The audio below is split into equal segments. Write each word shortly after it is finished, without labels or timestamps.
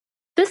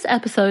This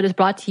episode is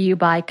brought to you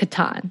by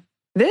Catan.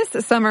 This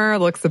summer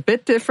looks a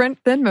bit different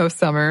than most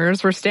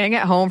summers. We're staying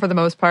at home for the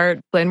most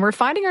part, and we're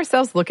finding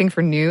ourselves looking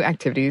for new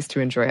activities to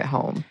enjoy at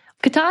home.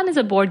 Catan is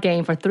a board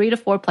game for 3 to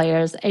 4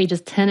 players,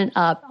 ages 10 and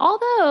up,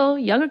 although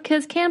younger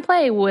kids can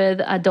play with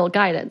adult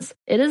guidance.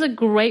 It is a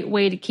great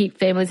way to keep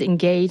families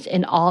engaged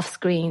and off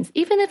screens,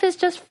 even if it's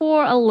just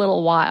for a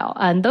little while.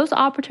 And those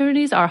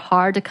opportunities are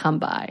hard to come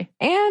by.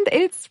 And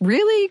it's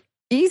really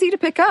easy to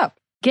pick up.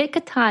 Get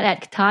Catan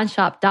at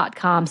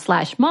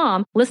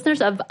catanshop.com/mom.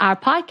 Listeners of our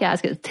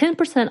podcast get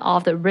 10%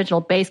 off the original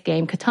base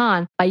game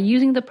Catan by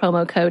using the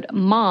promo code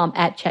MOM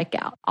at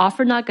checkout.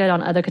 Offer not good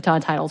on other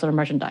Catan titles or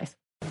merchandise.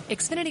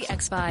 Xfinity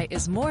XFi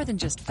is more than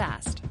just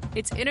fast.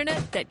 It's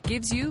internet that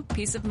gives you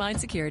peace of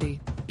mind security.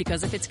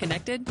 Because if it's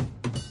connected,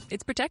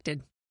 it's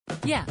protected.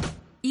 Yeah,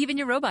 even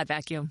your robot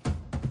vacuum.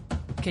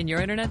 Can your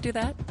internet do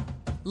that?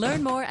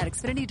 Learn more at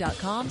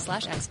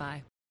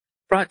xfinity.com/XFi.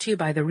 Brought to you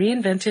by the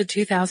reinvented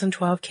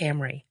 2012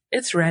 Camry.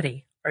 It's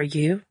ready. Are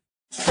you?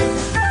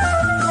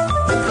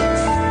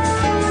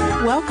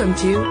 Welcome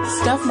to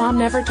Stuff Mom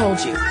Never Told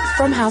You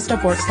from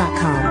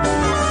HowStuffWorks.com.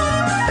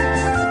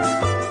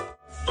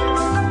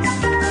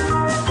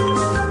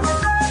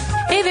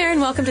 Hey there, and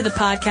welcome to the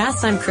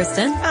podcast. I'm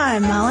Kristen.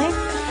 I'm Molly.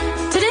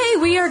 Today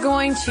we are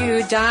going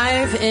to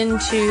dive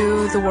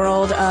into the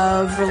world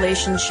of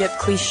relationship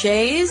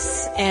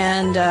cliches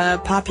and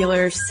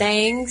popular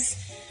sayings,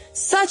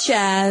 such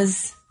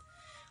as,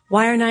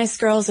 why are nice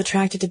girls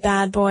attracted to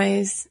bad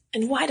boys?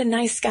 And why do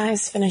nice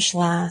guys finish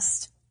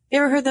last? You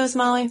ever heard those,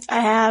 Molly? I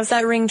have. Does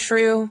that ring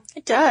true?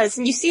 It does.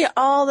 And you see it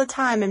all the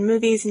time in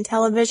movies and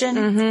television.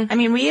 Mm-hmm. I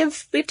mean,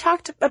 we've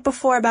talked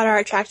before about our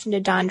attraction to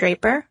Don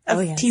Draper of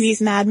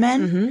TV's Mad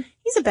Men. Mm-hmm.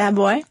 He's a bad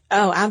boy.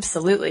 Oh,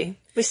 absolutely.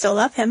 We still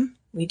love him.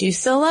 We do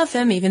still love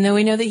him, even though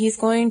we know that he's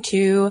going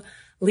to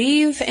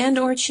leave and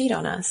or cheat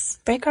on us.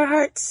 Break our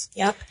hearts.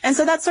 Yep. And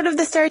so that's sort of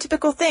the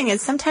stereotypical thing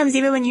is sometimes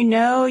even when you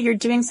know you're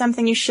doing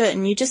something you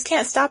shouldn't, you just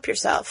can't stop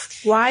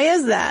yourself. Why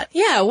is that?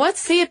 Yeah,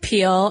 what's the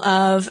appeal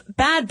of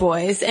bad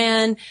boys?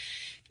 And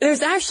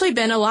there's actually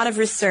been a lot of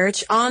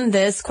research on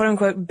this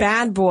quote-unquote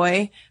bad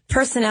boy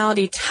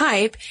personality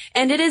type,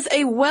 and it is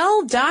a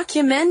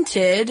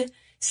well-documented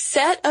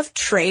set of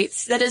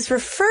traits that is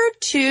referred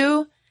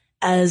to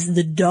as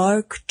the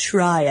dark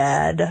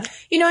triad.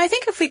 You know, I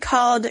think if we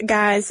called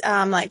guys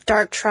like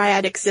dark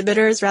triad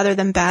exhibitors rather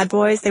than bad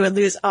boys, they would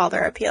lose all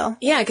their appeal.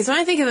 Yeah, because when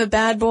I think of a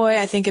bad boy,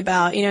 I think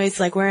about, he's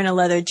like wearing a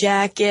leather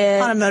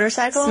jacket. On a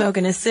motorcycle?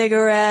 Smoking a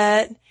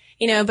cigarette.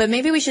 But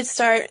maybe we should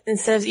start,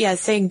 instead of,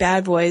 saying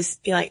bad boys,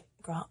 be like,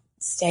 girl,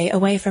 stay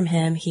away from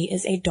him. He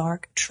is a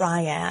dark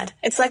triad.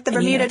 It's like the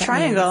Bermuda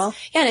Triangle.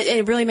 Yeah, and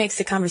it really makes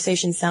the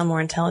conversation sound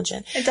more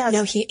intelligent. It does.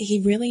 No,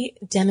 he really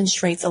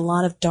demonstrates a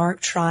lot of dark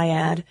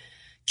triad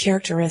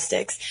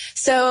characteristics.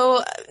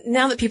 So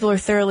now that people are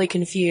thoroughly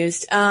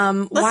confused,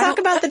 let's talk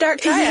about the dark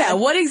triad. Yeah,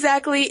 what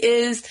exactly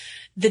is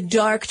the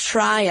dark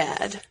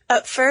triad?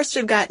 Up first,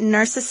 we've got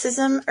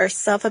narcissism or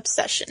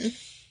self-obsession.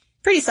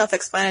 Pretty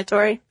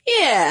self-explanatory.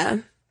 Yeah,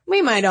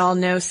 we might all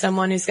know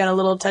someone who's got a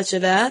little touch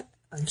of that.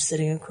 I'm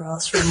sitting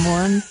across from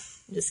one.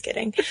 Just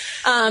kidding.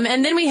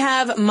 And then we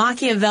have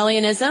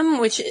Machiavellianism,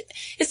 which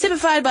is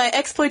typified by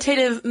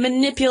exploitative,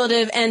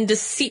 manipulative, and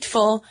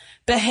deceitful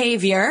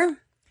behavior.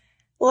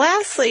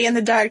 Lastly, in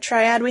the dark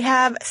triad, we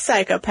have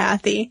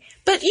psychopathy.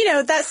 But,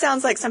 that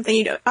sounds like something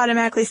you'd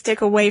automatically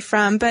stick away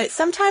from. But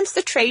sometimes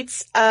the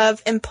traits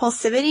of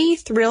impulsivity,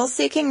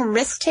 thrill-seeking,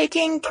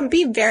 risk-taking can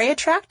be very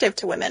attractive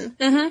to women.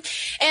 Mm-hmm.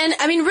 And,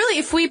 I mean, really,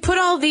 if we put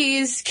all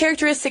these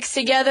characteristics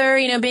together,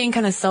 being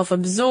kind of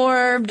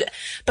self-absorbed,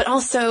 but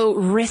also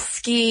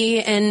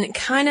risky and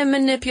kind of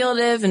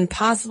manipulative and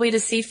possibly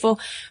deceitful,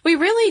 we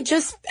really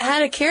just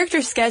had a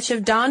character sketch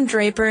of Don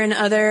Draper and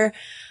other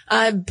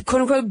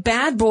quote-unquote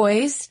bad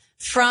boys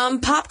from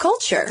pop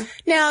culture.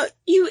 Now,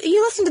 you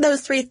listen to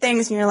those three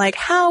things and you're like,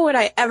 how would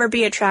I ever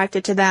be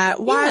attracted to that?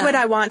 Why would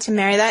I want to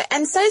marry that?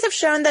 And studies have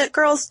shown that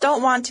girls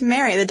don't want to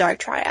marry the dark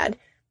triad.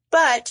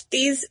 But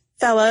these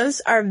fellows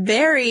are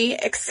very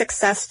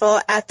successful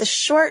at the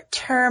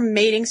short-term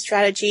mating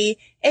strategy,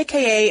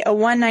 aka a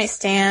one-night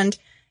stand,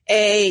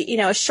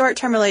 a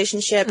short-term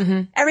relationship,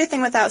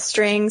 everything without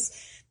strings,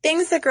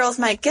 things that girls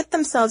might get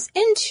themselves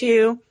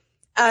into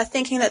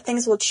thinking that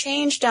things will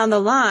change down the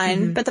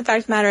line, but the fact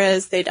of the matter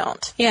is they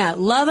don't. Yeah,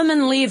 love them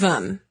and leave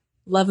them.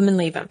 Love them and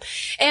leave them.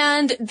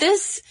 And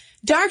this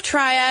dark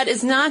triad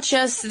is not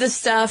just the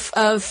stuff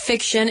of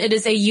fiction. It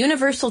is a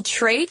universal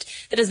trait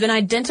that has been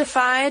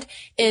identified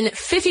in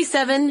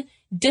 57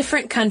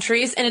 different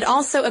countries, and it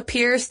also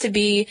appears to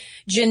be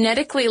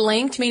genetically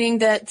linked, meaning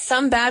that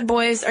some bad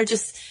boys are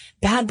just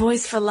bad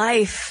boys for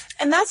life.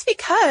 And that's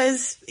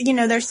because,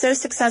 they're so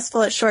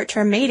successful at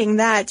short-term mating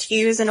that, to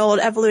use an old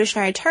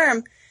evolutionary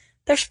term,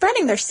 they're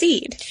spreading their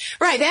seed.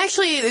 Right.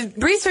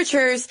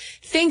 Researchers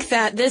think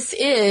that this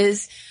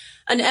is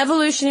an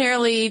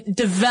evolutionarily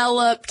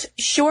developed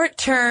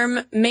short-term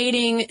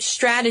mating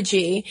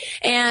strategy,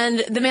 and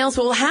the males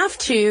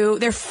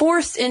they're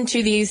forced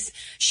into these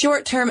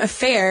short-term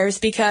affairs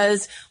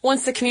because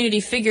once the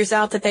community figures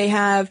out that they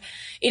have,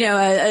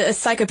 a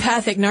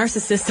psychopathic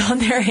narcissist on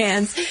their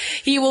hands,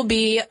 he will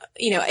be,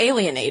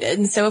 alienated.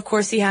 And so of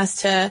course he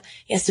has to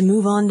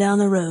move on down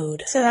the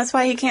road. So that's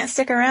why he can't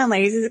stick around,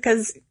 ladies,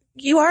 because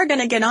you are going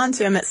to get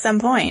onto him at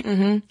some point.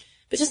 Mm-hmm.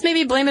 But just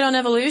maybe blame it on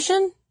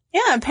evolution?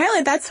 Yeah,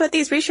 apparently that's what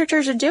these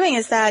researchers are doing,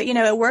 is that,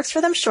 it works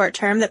for them short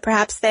term, that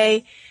perhaps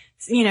they,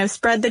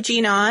 spread the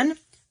gene on,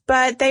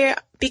 but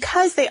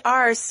because they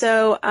are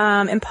so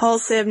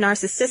impulsive,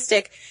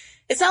 narcissistic,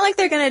 it's not like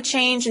they're going to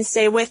change and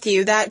stay with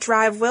you. That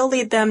drive will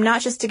lead them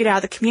not just to get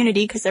out of the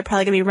community, because they're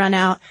probably going to be run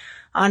out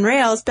on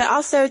rails, but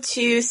also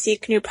to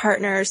seek new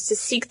partners, to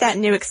seek that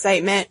new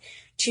excitement,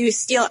 to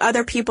steal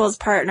other people's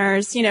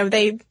partners.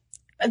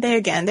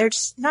 They're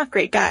just not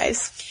great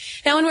guys.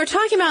 Now, when we're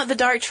talking about the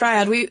dark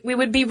triad, we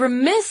would be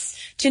remiss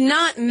to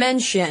not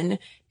mention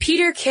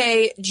Peter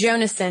K.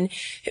 Jonassen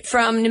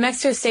from New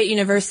Mexico State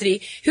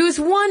University, who's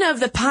one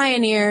of the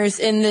pioneers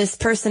in this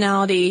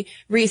personality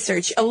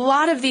research. A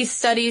lot of these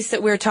studies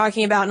that we're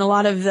talking about and a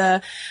lot of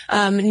the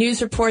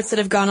news reports that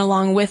have gone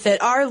along with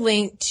it are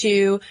linked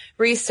to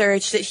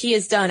research that he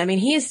has done. I mean,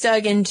 he has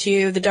dug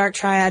into the dark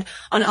triad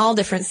on all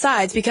different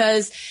sides,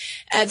 because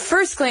at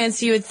first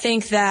glance, you would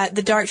think that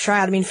the dark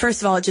triad,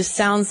 first of all, it just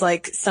sounds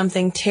like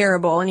something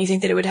terrible, and you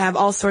think that it would have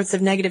all sorts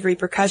of negative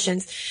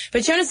repercussions.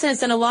 But Jonassen has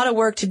done a lot of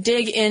work to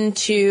dig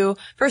into,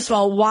 first of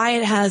all, why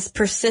it has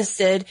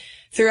persisted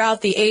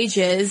throughout the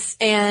ages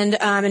and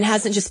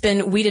hasn't just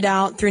been weeded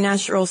out through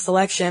natural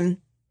selection,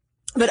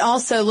 but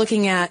also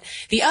looking at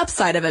the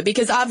upside of it,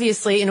 because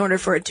obviously in order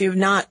for it to have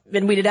not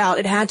been weeded out,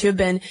 it had to have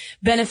been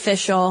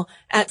beneficial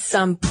at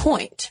some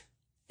point.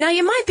 Now,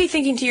 you might be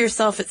thinking to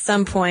yourself at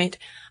some point,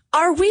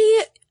 are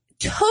we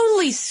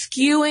totally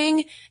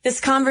skewing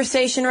this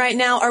conversation right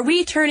now? Are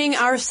we turning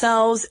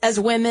ourselves as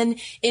women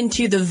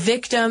into the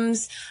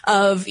victims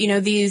of,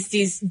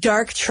 these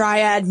dark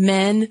triad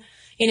men?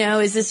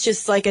 Is this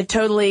just like a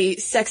totally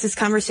sexist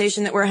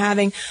conversation that we're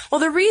having?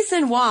 Well, the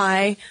reason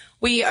why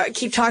we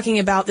keep talking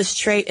about this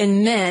trait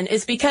in men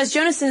is because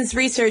Jonassen's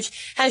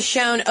research has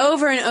shown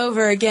over and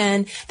over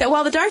again that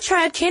while the dark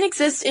triad can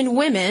exhibit in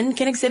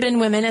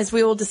women, as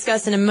we will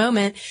discuss in a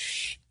moment,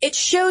 it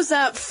shows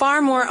up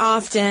far more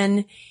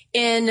often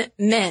in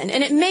men.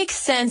 And it makes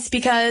sense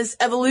because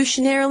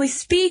evolutionarily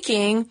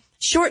speaking,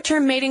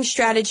 short-term mating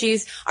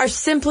strategies are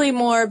simply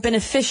more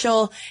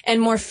beneficial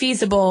and more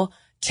feasible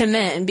to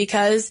men,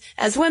 because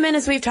as women,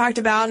 as we've talked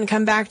about and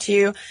come back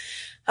to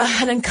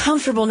an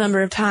uncomfortable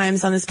number of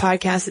times on this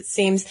podcast, it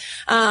seems,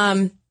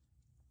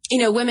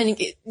 women,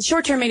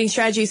 short-term mating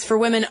strategies for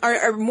women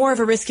are more of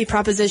a risky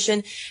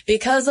proposition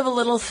because of a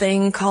little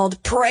thing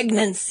called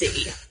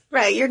pregnancy.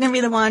 Right. You're going to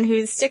be the one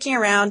who's sticking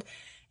around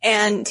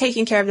and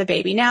taking care of the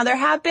baby. Now, there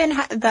has been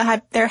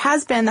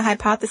the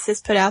hypothesis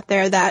put out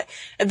there that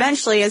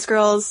eventually, as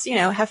girls,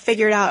 have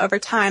figured out over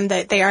time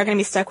that they are going to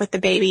be stuck with the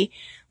baby,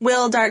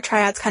 will dark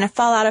triads kind of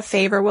fall out of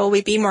favor? Will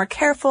we be more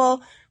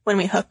careful when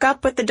we hook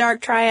up with the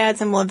dark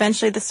triads, and will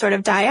eventually this sort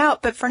of die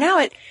out? But for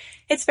now,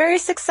 it's very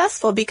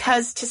successful,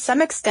 because to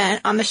some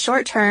extent, on the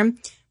short term,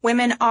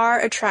 women are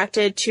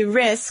attracted to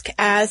risk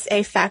as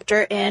a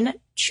factor in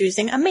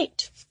choosing a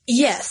mate.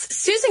 Yes.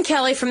 Susan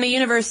Kelly from the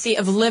University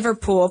of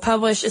Liverpool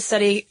published a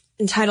study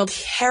entitled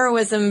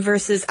Heroism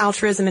versus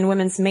Altruism in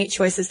Women's Mate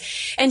Choices.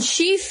 And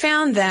she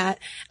found that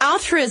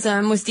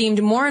altruism was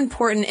deemed more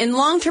important in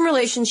long-term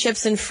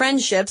relationships and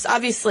friendships.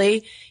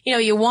 Obviously,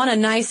 you want a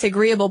nice,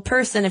 agreeable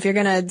person if you're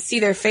going to see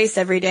their face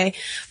every day.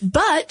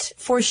 But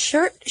for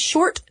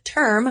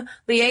short-term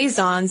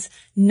liaisons,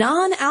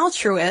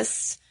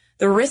 non-altruists,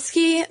 the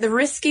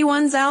risky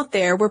ones out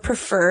there, were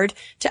preferred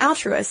to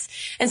altruists.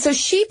 And so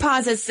she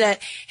posits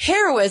that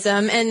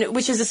heroism,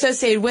 which is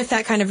associated with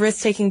that kind of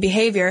risk-taking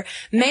behavior,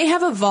 may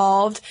have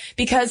evolved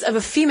because of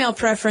a female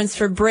preference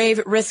for brave,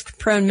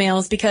 risk-prone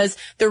males, because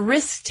the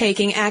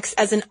risk-taking acts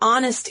as an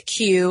honest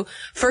cue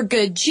for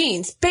good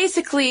genes.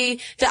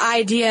 Basically, the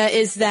idea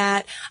is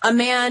that a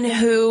man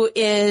who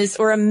is,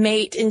 or a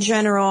mate in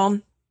general,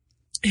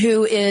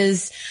 who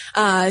is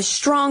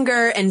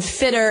stronger and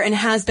fitter and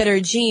has better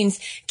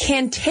genes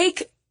can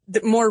take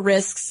more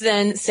risks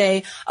than,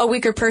 say, a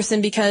weaker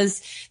person,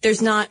 because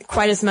there's not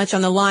quite as much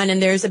on the line,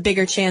 and there's a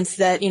bigger chance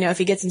that, if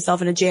he gets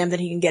himself in a jam, that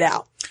he can get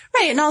out.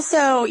 Right. And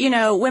also,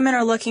 women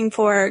are looking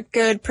for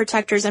good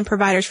protectors and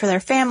providers for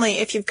their family.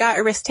 If you've got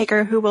a risk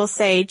taker who will,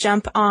 say,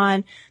 jump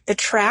on the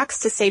tracks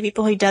to save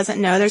people he doesn't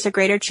know, there's a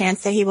greater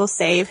chance that he will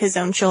save his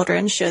own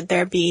children should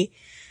there be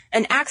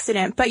an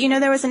accident. But,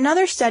 there was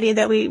another study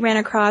that we ran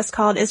across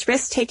called Is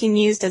Risk-Taking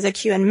Used as a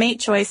Cue in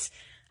Mate Choice,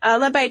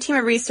 led by a team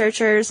of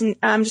researchers. And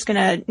I'm just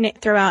going to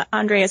throw out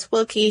Andreas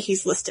Wilkie.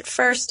 He's listed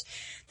first.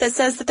 That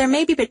says that there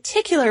may be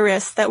particular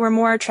risks that we're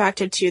more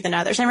attracted to than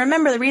others. And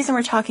remember, the reason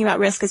we're talking about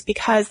risk is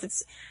because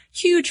it's a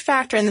huge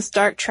factor in this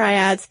dark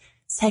triad's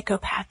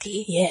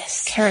psychopathy.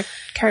 Yes.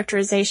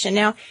 Characterization.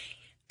 Now,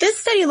 This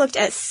study looked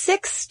at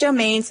 6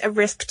 domains of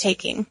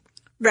risk-taking.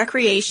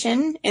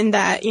 Recreation, in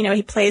that,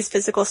 he plays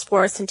physical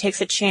sports and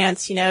takes a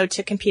chance,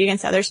 to compete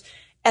against others.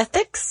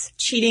 Ethics,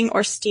 cheating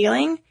or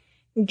stealing.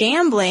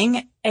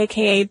 Gambling,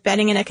 aka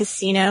betting in a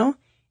casino.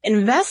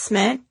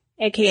 Investment,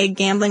 aka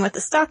gambling with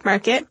the stock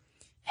market.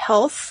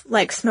 Health,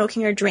 like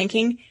smoking or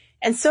drinking.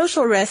 And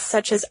social risks,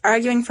 such as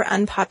arguing for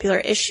unpopular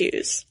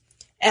issues.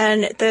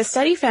 And the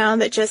study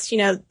found that just,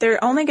 there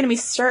are only going to be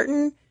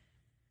certain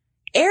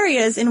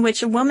areas in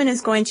which a woman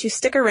is going to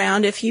stick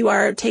around if you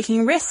are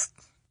taking risks.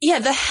 Yeah,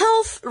 the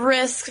health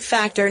risk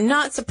factor,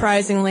 not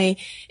surprisingly,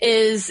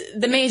 is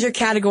the major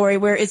category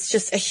where it's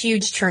just a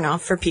huge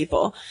turnoff for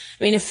people.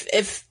 I mean,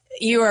 if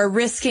you are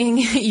risking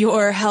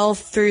your health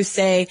through,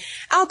 say,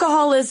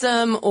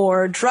 alcoholism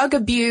or drug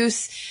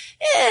abuse,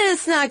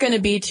 it's not going to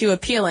be too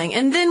appealing.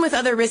 And then with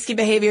other risky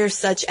behaviors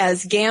such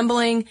as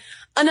gambling,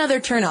 another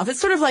turnoff. It's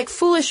sort of like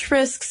foolish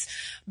risks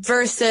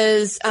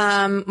versus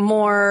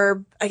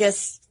more,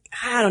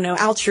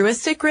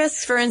 altruistic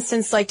risks, for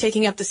instance, like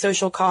taking up the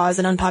social cause,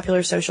 an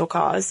unpopular social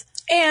cause.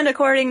 And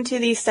according to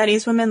these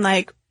studies, women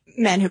like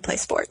men who play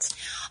sports.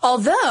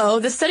 Although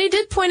the study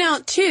did point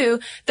out, too,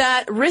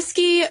 that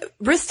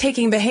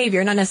risk-taking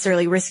behavior, not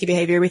necessarily risky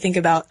behavior. We think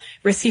about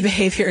risky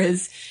behavior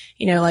as,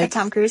 like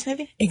Tom Cruise,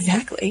 maybe?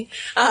 Exactly.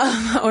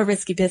 Or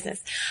risky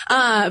business.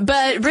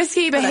 But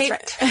risky behavior,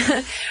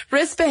 right.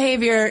 Risk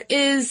behavior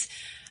is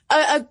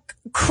a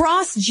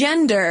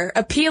cross-gender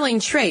appealing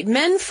trait.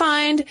 Men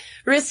find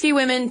risky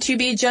women to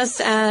be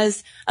just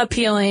as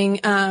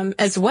appealing,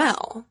 as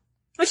well.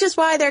 Which is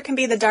why there can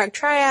be the dark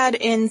triad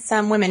in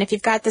some women. If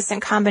you've got this in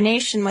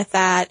combination with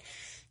that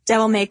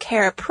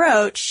devil-may-care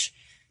approach,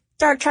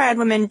 dark triad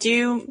women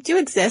do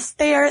exist.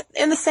 They are,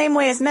 in the same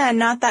way as men,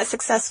 not that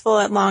successful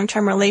at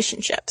long-term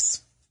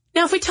relationships.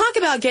 Now, if we talk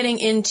about getting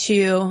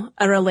into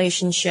a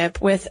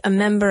relationship with a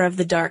member of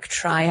the dark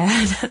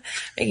triad,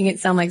 making it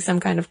sound like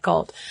some kind of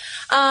cult,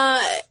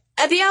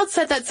 at the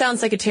outset, that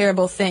sounds like a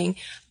terrible thing.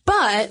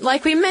 But,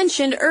 like we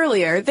mentioned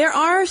earlier, there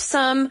are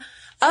some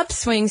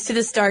upswings to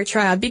this dark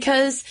triad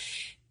because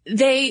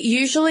they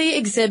usually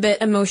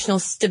exhibit emotional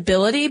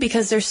stability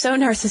because they're so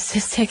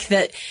narcissistic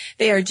that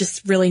they are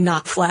just really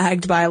not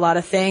flagged by a lot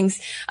of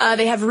things.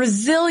 They have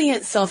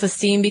resilient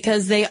self-esteem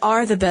because they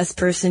are the best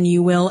person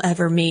you will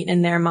ever meet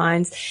in their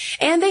minds.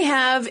 And they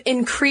have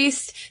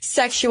increased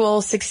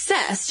sexual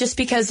success just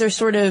because they're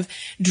sort of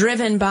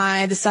driven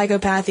by the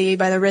psychopathy,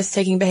 by the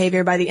risk-taking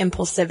behavior, by the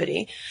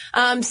impulsivity.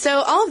 So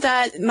all of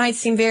that might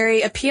seem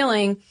very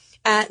appealing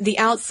at the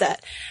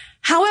outset.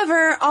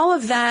 However, all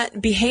of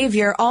that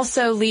behavior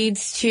also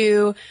leads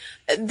to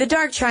the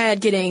dark triad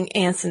getting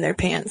ants in their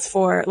pants,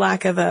 for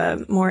lack of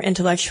a more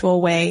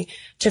intellectual way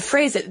to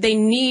phrase it. They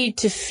need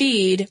to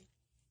feed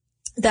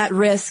that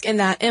risk and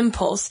that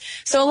impulse.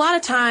 So a lot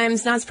of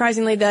times, not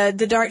surprisingly, the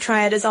dark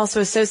triad is also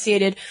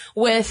associated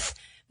with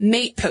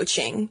mate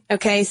poaching.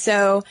 Okay,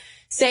 so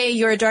say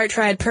you're a dark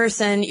triad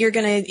person, you're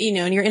gonna,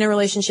 and you're in a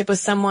relationship with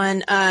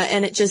someone,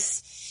 and it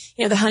just,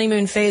 the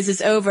honeymoon phase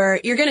is over,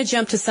 you're going to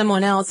jump to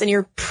someone else, and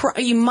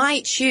you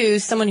might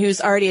choose someone who's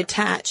already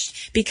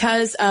attached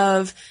because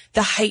of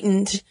the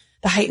heightened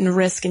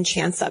risk and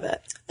chance of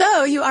it.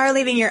 Though you are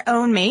leaving your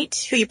own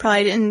mate, who you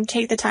probably didn't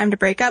take the time to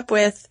break up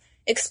with,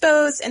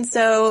 exposed, and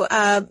so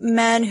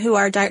men who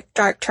are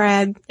dark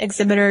triad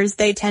exhibitors,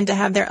 they tend to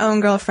have their own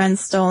girlfriends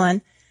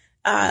stolen.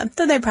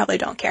 Though they probably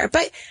don't care.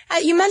 But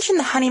you mentioned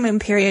the honeymoon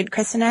period,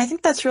 Kristen, and I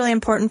think that's really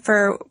important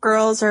for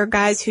girls or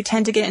guys who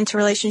tend to get into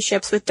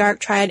relationships with dark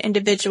triad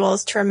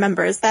individuals to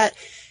remember, is that,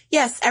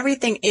 yes,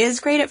 everything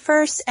is great at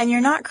first, and you're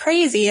not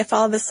crazy if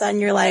all of a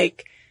sudden you're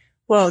like,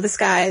 whoa, this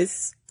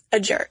guy's a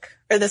jerk,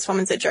 or this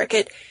woman's a jerk.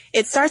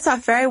 It starts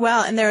off very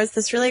well, and there was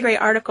this really great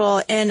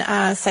article in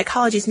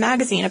Psychology's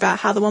magazine about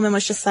how the woman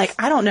was just like,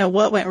 I don't know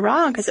what went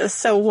wrong because it was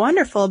so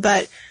wonderful,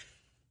 but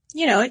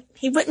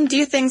he wouldn't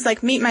do things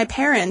like meet my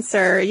parents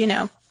or,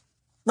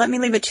 let me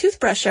leave a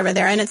toothbrush over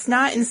there. And it's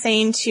not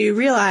insane to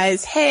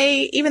realize,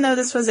 hey, even though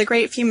this was a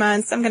great few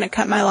months, I'm going to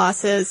cut my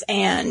losses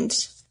and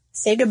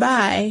say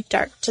goodbye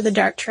to the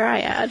dark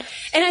triad.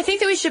 And I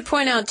think that we should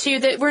point out, too,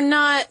 that we're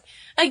not,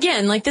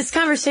 again, like this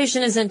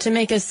conversation isn't to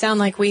make us sound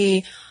like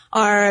we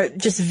are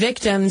just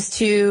victims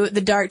to the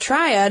dark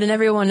triad and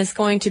everyone is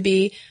going to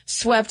be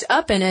swept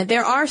up in it.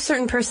 There are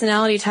certain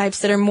personality types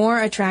that are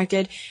more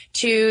attracted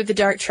to the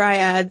dark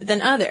triad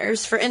than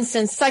others. For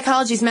instance,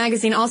 Psychology's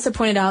magazine also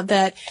pointed out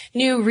that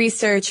new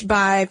research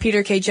by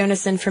Peter K.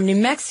 Jonason from New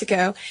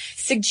Mexico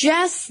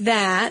suggests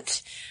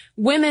that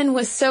women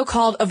with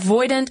so-called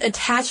avoidant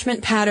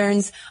attachment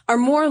patterns are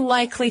more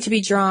likely to be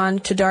drawn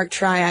to dark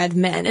triad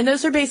men. And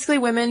those are basically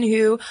women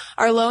who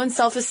are low in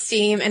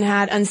self-esteem and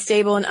had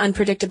unstable and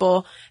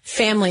unpredictable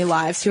family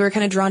lives, who are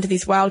kind of drawn to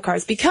these wild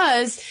cards.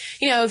 Because,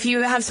 if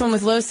you have someone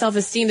with low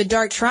self-esteem, the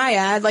dark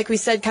triad, like we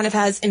said, kind of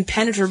has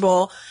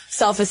impenetrable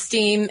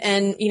self-esteem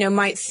and,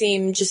 might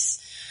seem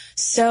just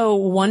so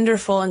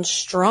wonderful and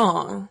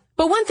strong.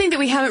 But one thing that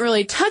we haven't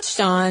really touched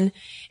on,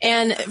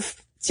 and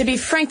to be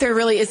frank, there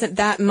really isn't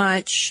that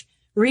much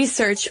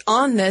research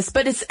on this,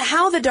 but it's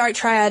how the dark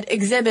triad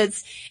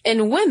exhibits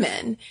in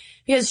women.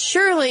 Because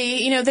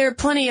surely, there are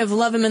plenty of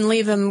love 'em and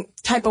leave 'em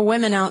type of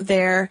women out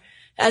there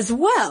as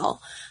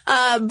well.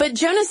 But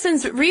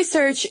Jonassen's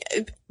research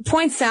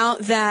points out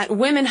that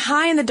women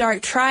high in the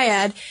dark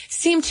triad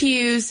seem to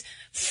use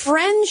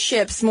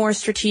friendships more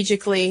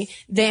strategically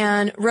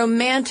than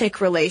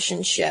romantic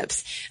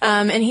relationships.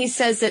 And he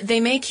says that they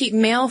may keep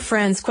male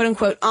friends, quote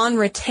unquote, on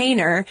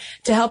retainer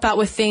to help out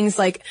with things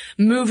like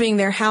moving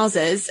their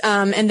houses.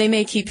 And they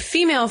may keep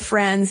female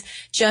friends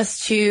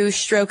just to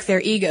stroke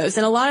their egos.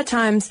 And a lot of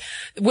times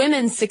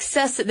women's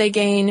success that they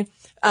gain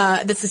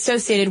that's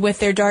associated with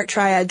their dark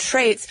triad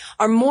traits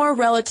are more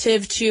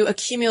relative to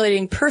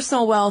accumulating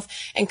personal wealth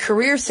and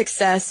career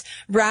success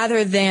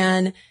rather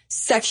than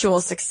sexual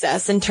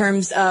success in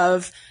terms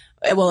of,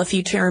 well, if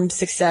you term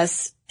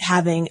success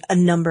having a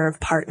number of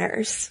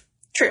partners.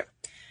 True.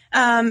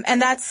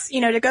 And that's,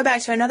 to go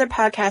back to another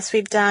podcast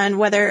we've done,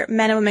 whether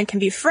men and women can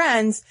be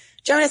friends,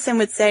 Jonassen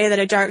would say that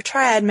a dark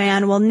triad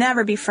man will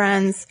never be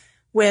friends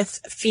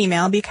with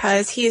female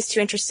because he is too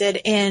interested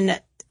in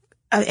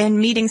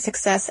meeting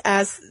success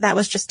as that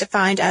was just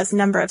defined as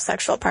number of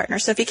sexual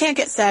partners. So if he can't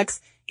get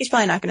sex, he's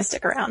probably not going to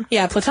stick around.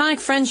 Yeah, platonic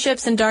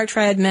friendships and dark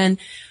triad men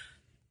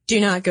do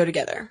not go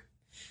together.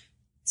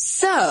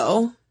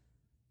 So,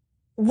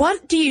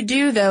 what do you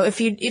do though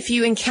if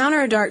you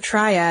encounter a dark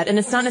triad and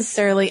it's not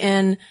necessarily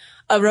in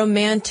a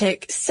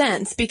romantic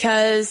sense?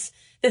 Because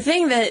the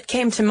thing that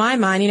came to my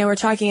mind, we're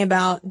talking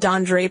about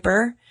Don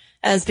Draper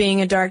as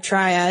being a dark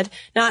triad.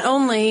 Not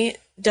only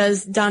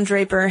does Don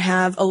Draper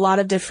have a lot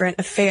of different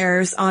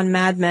affairs on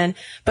Mad Men,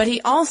 but he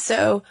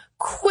also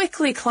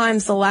quickly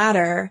climbs the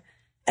ladder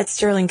at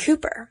Sterling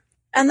Cooper.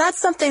 And that's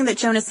something that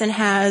Jonassen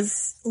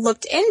has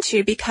looked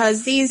into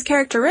because these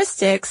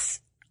characteristics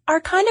are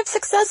kind of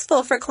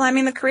successful for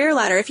climbing the career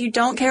ladder. If you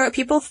don't care what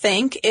people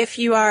think, if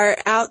you are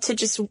out to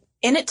just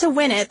in it to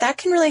win it, that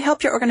can really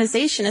help your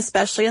organization,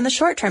 especially in the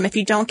short term. If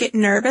you don't get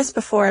nervous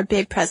before a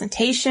big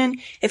presentation,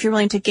 if you're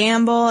willing to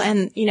gamble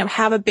and,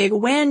 have a big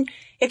win,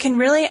 it can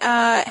really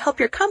help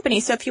your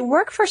company. So if you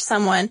work for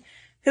someone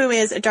who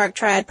is a dark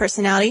triad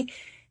personality,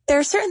 there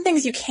are certain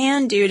things you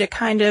can do to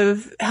kind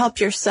of help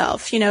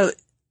yourself.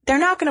 They're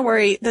not going to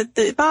worry,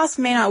 the boss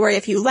may not worry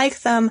if you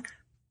like them,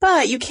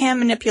 but you can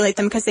manipulate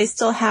them because they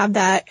still have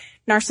that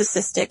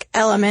narcissistic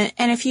element.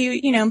 And if you,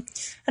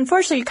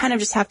 unfortunately you kind of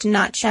just have to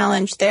not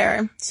challenge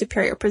their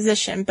superior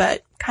position,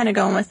 but kind of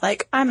going with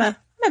like, I'm a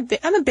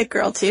big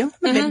girl too.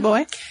 I'm a big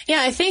boy.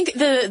 Yeah, I think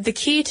the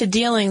key to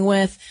dealing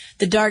with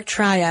the dark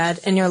triad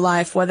in your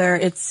life, whether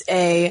it's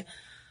a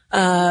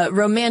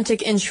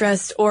romantic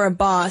interest or a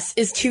boss,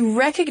 is to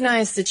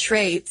recognize the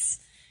traits,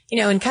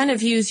 and kind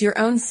of use your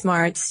own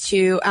smarts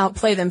to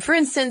outplay them. For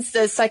instance,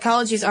 the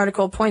Psychology's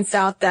article points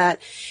out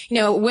that,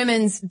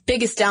 women's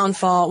biggest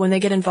downfall when they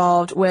get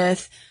involved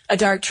with a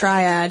dark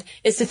triad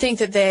is to think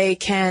that they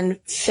can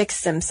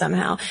fix them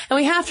somehow. And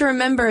we have to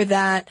remember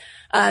that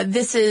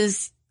this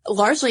is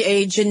largely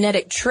a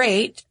genetic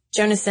trait,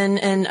 Jonassen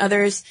and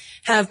others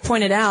have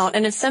pointed out,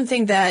 and it's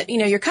something that,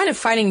 you're kind of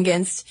fighting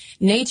against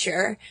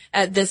nature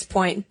at this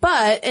point.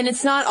 And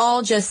it's not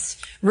all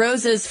just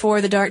roses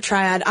for the dark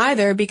triad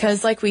either,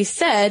 because like we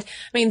said,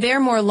 they're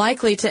more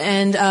likely to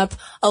end up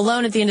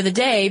alone at the end of the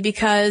day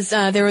because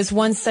there was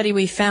one study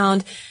we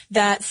found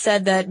that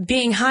said that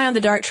being high on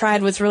the dark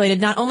triad was related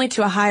not only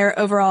to a higher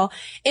overall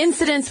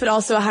incidence, but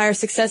also a higher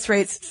success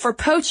rates for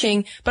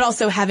poaching, but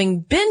also having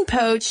been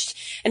poached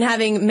and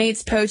having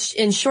mates poached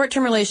in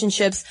short-term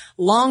relationships,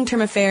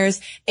 long-term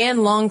affairs,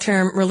 and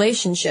long-term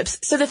relationships.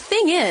 So the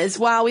thing is,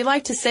 while we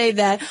like to say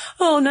that,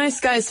 oh, nice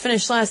guys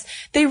finish last,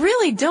 they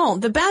really don't.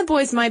 The bad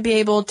boys might be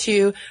able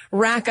to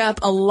rack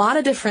up a lot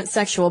of different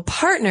sexual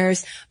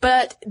partners,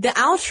 but the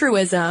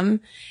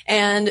altruism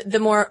and the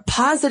more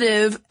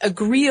positive,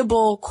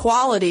 agreeable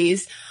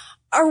qualities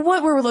are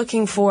what we're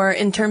looking for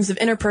in terms of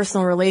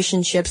interpersonal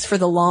relationships for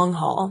the long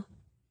haul.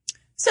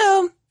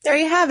 So there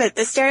you have it.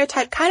 The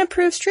stereotype kind of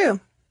proves true.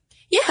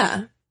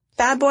 Yeah.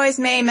 Bad boys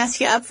may mess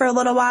you up for a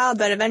little while,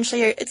 but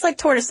eventually it's like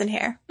tortoise and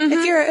hare. Mm-hmm.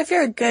 If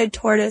you're a good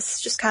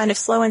tortoise, just kind of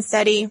slow and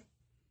steady,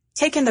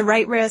 taking the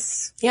right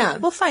risks,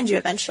 we'll find you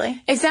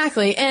eventually.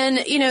 Exactly. And,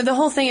 the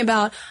whole thing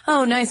about,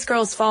 oh, nice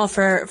girls fall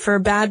for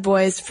bad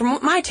boys, from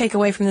my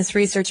takeaway from this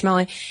research,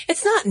 Molly,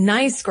 it's not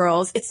nice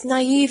girls, it's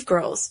naive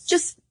girls.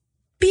 Just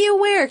be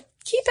aware.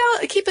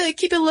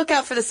 Keep a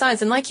lookout for the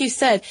signs. And like you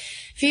said,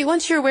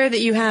 once you're aware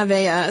that you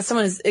have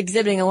someone is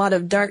exhibiting a lot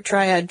of dark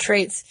triad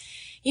traits,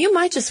 you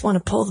might just want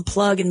to pull the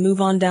plug and move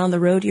on down the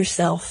road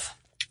yourself.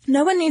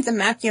 No one needs a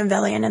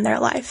Machiavellian in their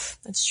life.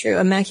 That's true.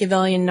 A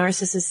Machiavellian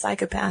narcissist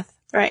psychopath.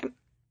 Right.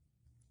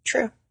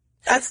 True.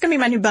 That's going to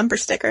be my new bumper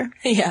sticker.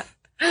 Yeah.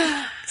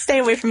 Stay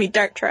away from me,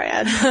 dark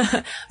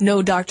triad.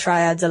 No dark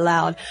triads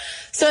allowed.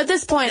 So at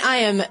this point, I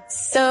am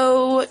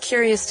so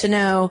curious to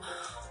know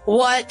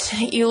what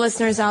you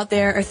listeners out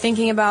there are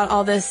thinking about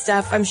all this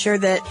stuff. I'm sure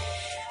that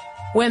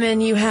women,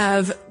 you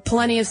have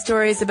plenty of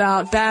stories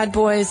about bad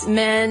boys.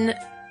 Men,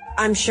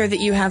 I'm sure that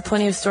you have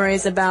plenty of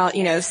stories about,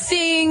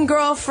 seeing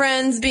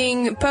girlfriends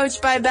being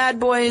poached by bad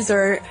boys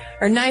or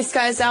nice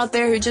guys out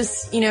there who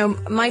just,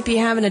 might be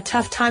having a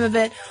tough time of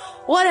it.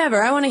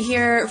 Whatever. I want to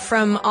hear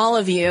from all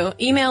of you.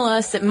 Email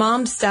us at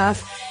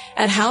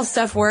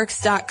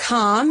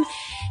momstuff@howstuffworks.com.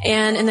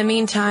 And in the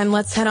meantime,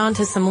 let's head on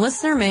to some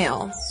listener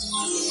mail.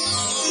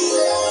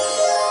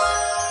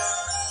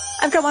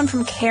 I've got one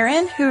from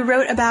Karen, who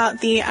wrote about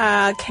the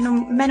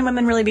Can Men and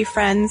Women Really Be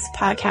Friends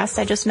podcast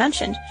I just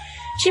mentioned.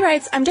 She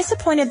writes, I'm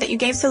disappointed that you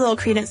gave so little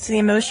credence to the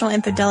emotional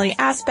infidelity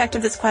aspect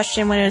of this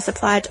question when it is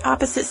applied to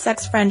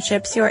opposite-sex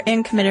friendships who are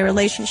in committed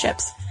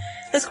relationships.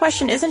 This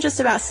question isn't just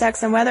about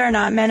sex and whether or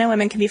not men and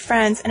women can be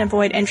friends and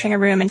avoid entering a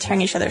room and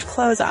tearing each other's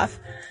clothes off.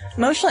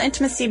 Emotional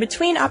intimacy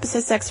between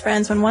opposite-sex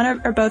friends when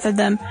one or both of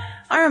them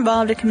are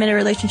involved in committed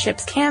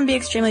relationships can be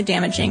extremely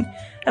damaging.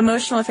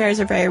 Emotional affairs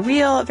are very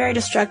real, very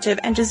destructive,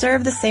 and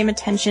deserve the same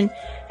attention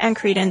and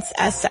credence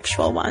as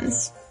sexual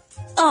ones.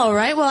 All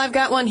right, well, I've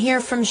got one here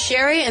from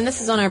Sherry, and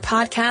this is on our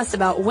podcast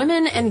about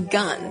women and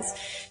guns.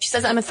 She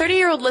says, I'm a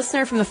 30-year-old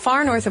listener from the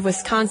far north of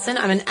Wisconsin.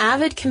 I'm an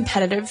avid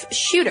competitive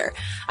shooter.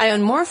 I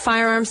own more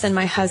firearms than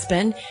my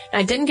husband, and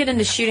I didn't get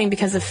into shooting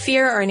because of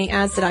fear or any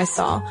ads that I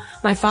saw.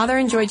 My father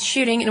enjoyed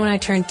shooting, and when I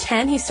turned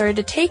 10, he started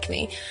to take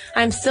me.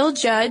 I'm still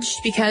judged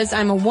because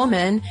I'm a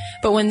woman,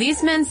 but when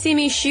these men see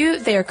me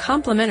shoot, they are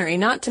complimentary,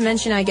 not to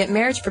mention I get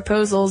marriage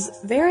proposals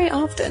very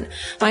often.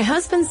 My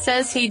husband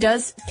says he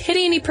does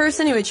pity any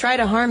person who would try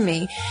to harm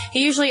me.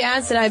 He usually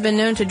adds that I've been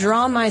known to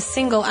draw my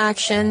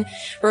single-action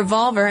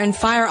revolver and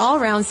fire all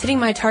rounds, hitting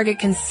my target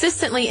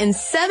consistently in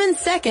 7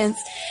 seconds,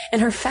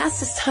 and her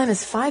fastest time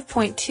is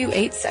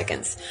 5.28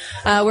 seconds.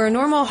 We're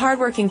normal,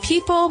 hardworking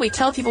people. We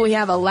tell people we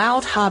have a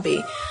loud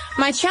hobby.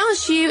 My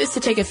challenge to you is to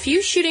take a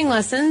few shooting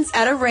lessons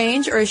at a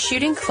range or a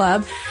shooting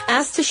club,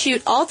 ask to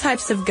shoot all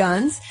types of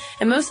guns,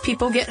 and most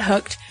people get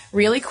hooked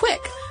really quick.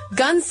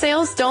 Gun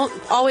sales don't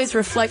always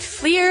reflect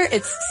fear.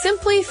 It's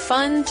simply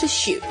fun to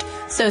shoot.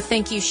 So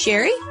thank you,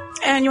 Sherry.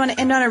 And you want to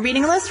end on a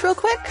reading list real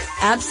quick?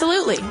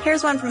 Absolutely.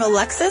 Here's one from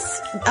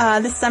Alexis.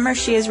 This summer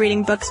she is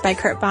reading books by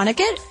Kurt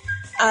Vonnegut.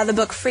 The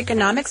book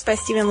Freakonomics by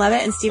Stephen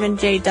Levitt and Stephen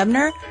J.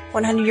 Dubner.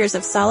 100 Years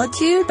of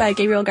Solitude by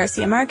Gabriel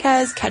Garcia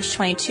Marquez.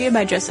 Catch-22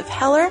 by Joseph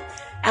Heller.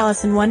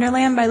 Alice in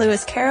Wonderland by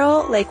Lewis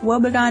Carroll. Lake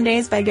Wobegon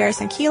Days by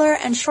Garrison Keillor.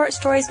 And short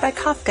stories by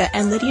Kafka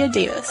and Lydia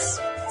Davis.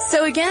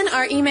 So again,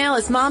 our email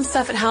is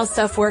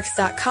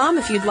momstuff@howstuffworks.com.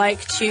 If you'd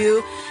like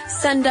to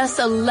send us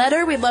a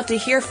letter, we'd love to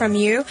hear from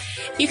you.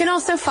 You can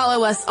also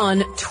follow us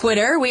on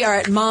Twitter. We are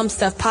at Mom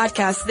Stuff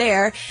Podcast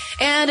there.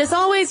 And as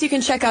always, you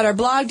can check out our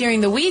blog during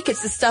the week.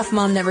 It's the Stuff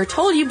Mom Never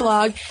Told You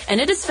blog, and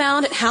it is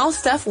found at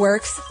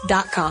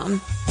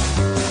howstuffworks.com.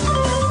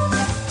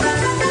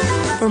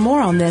 For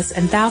more on this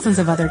and thousands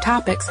of other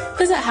topics,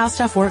 visit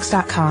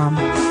howstuffworks.com.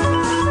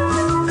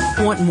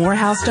 Want more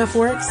How Stuff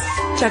Works?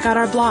 Check out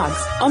our blogs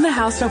on the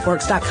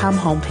howstuffworks.com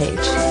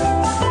homepage.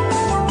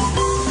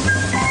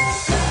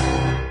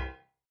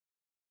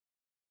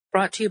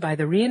 Brought to you by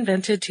the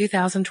reinvented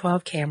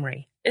 2012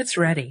 Camry. It's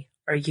ready.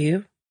 Are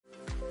you?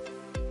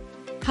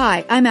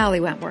 Hi, I'm Allie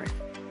Wentworth.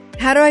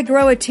 How do I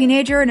grow a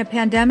teenager in a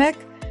pandemic?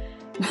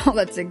 Well,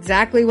 that's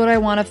exactly what I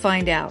want to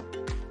find out.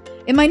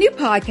 In my new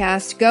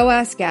podcast, Go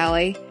Ask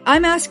Allie,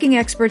 I'm asking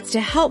experts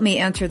to help me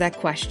answer that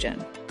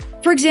question.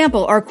 For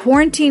example, are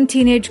quarantine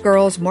teenage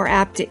girls more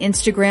apt to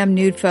Instagram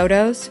nude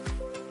photos?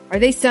 Are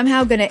they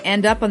somehow going to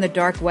end up on the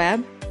dark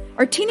web?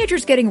 Are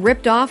teenagers getting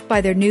ripped off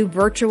by their new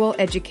virtual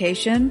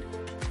education?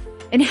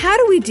 And how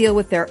do we deal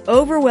with their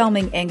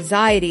overwhelming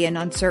anxiety and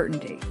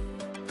uncertainty?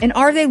 And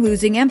are they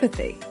losing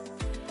empathy?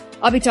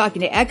 I'll be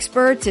talking to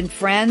experts and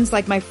friends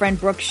like my friend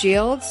Brooke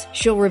Shields.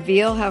 She'll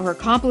reveal how her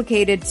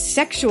complicated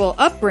sexual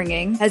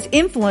upbringing has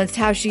influenced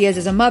how she is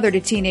as a mother to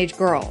teenage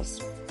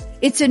girls.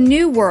 It's a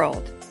new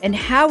world, and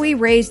how we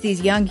raise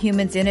these young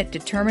humans in it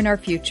determine our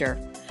future.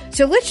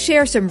 So let's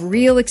share some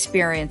real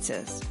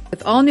experiences,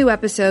 with all new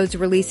episodes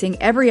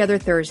releasing every other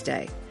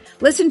Thursday.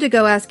 Listen to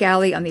Go Ask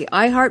Allie on the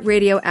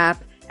iHeartRadio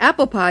app,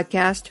 Apple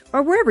Podcast,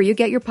 or wherever you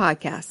get your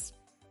podcasts.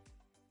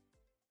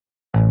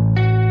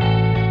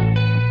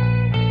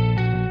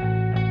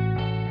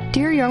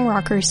 Dear Young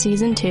Rocker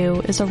Season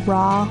 2 is a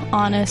raw,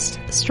 honest,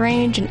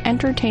 strange, and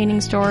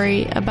entertaining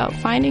story about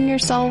finding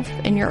yourself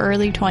in your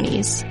early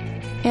 20s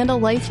and a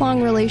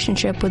lifelong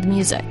relationship with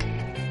music.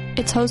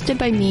 It's hosted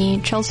by me,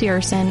 Chelsea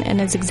Urson,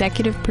 and is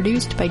executive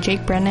produced by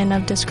Jake Brennan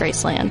of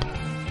Disgraceland.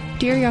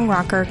 Dear Young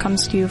Rocker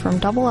comes to you from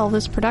Double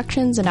Elvis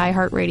Productions and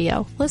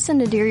iHeartRadio. Listen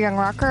to Dear Young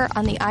Rocker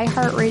on the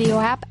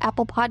iHeartRadio app,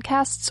 Apple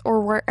Podcasts,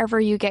 or wherever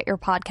you get your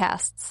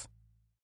podcasts.